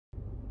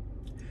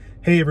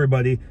Hey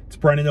everybody, it's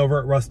Brennan over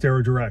at Russ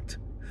Darrow Direct.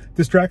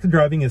 Distracted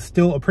driving is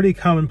still a pretty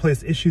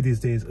commonplace issue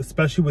these days,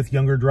 especially with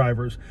younger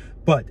drivers,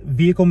 but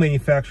vehicle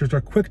manufacturers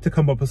are quick to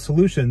come up with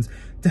solutions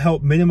to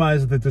help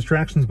minimize the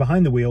distractions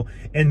behind the wheel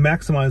and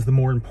maximize the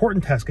more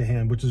important task at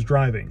hand, which is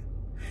driving.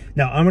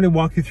 Now, I'm going to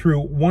walk you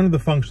through one of the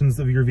functions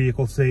of your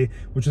vehicle today,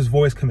 which is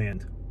voice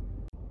command.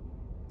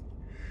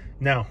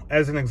 Now,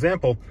 as an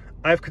example,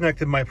 I've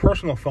connected my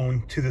personal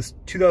phone to this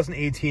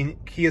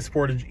 2018 Kia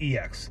Sportage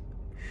EX.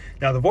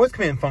 Now, the voice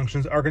command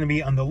functions are going to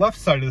be on the left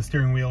side of the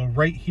steering wheel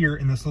right here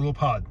in this little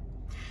pod.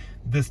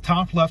 This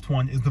top left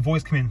one is the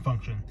voice command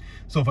function.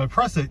 So if I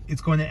press it,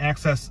 it's going to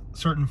access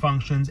certain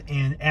functions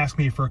and ask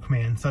me for a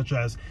command, such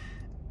as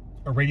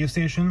a radio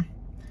station,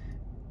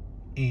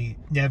 a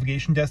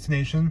navigation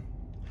destination,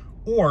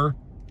 or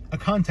a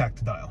contact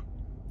to dial.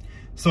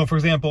 So for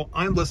example,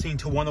 I'm listening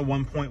to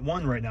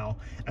 101.1 right now,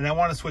 and I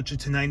want to switch it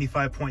to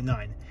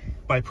 95.9.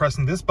 By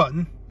pressing this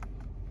button,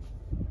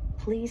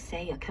 please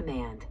say a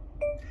command.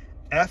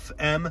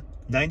 FM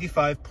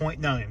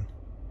 95.9.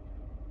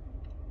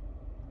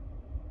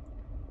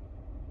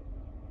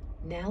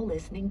 Now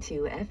listening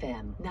to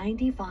FM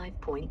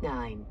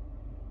 95.9.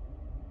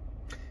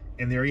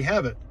 And there you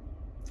have it.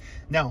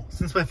 Now,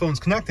 since my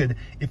phone's connected,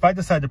 if I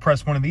decide to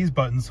press one of these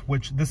buttons,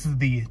 which this is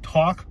the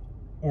talk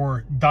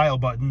or dial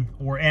button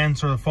or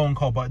answer the phone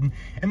call button,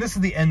 and this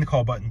is the end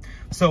call button.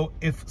 So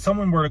if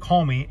someone were to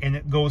call me and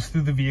it goes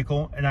through the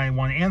vehicle and I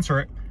want to answer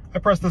it, I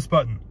press this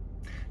button.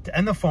 To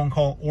end the phone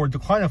call or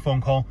decline a phone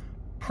call,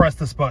 press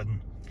this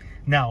button.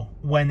 Now,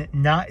 when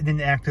not in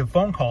an active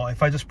phone call,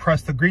 if I just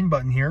press the green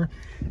button here,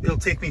 it'll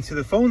take me to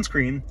the phone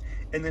screen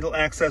and it'll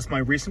access my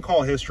recent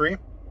call history.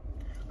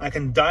 I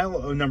can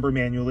dial a number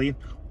manually,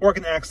 or I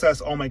can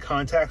access all my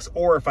contacts,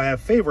 or if I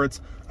have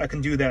favorites, I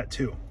can do that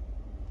too.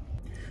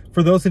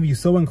 For those of you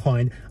so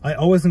inclined, I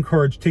always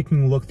encourage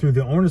taking a look through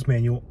the owner's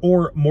manual,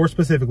 or more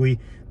specifically,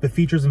 the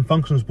features and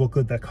functions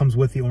booklet that comes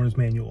with the owner's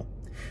manual.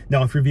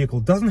 Now, if your vehicle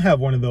doesn't have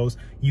one of those,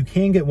 you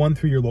can get one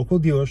through your local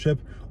dealership,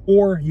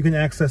 or you can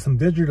access them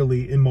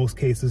digitally in most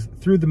cases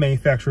through the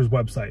manufacturer's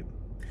website.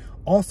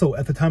 Also,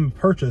 at the time of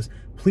purchase,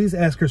 please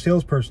ask your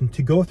salesperson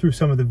to go through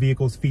some of the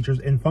vehicle's features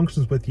and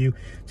functions with you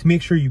to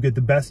make sure you get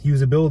the best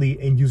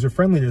usability and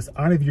user-friendliness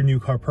out of your new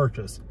car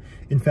purchase.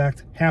 In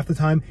fact, half the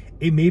time,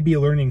 it may be a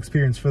learning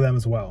experience for them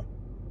as well.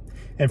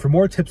 And for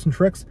more tips and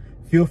tricks,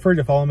 feel free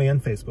to follow me on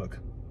Facebook.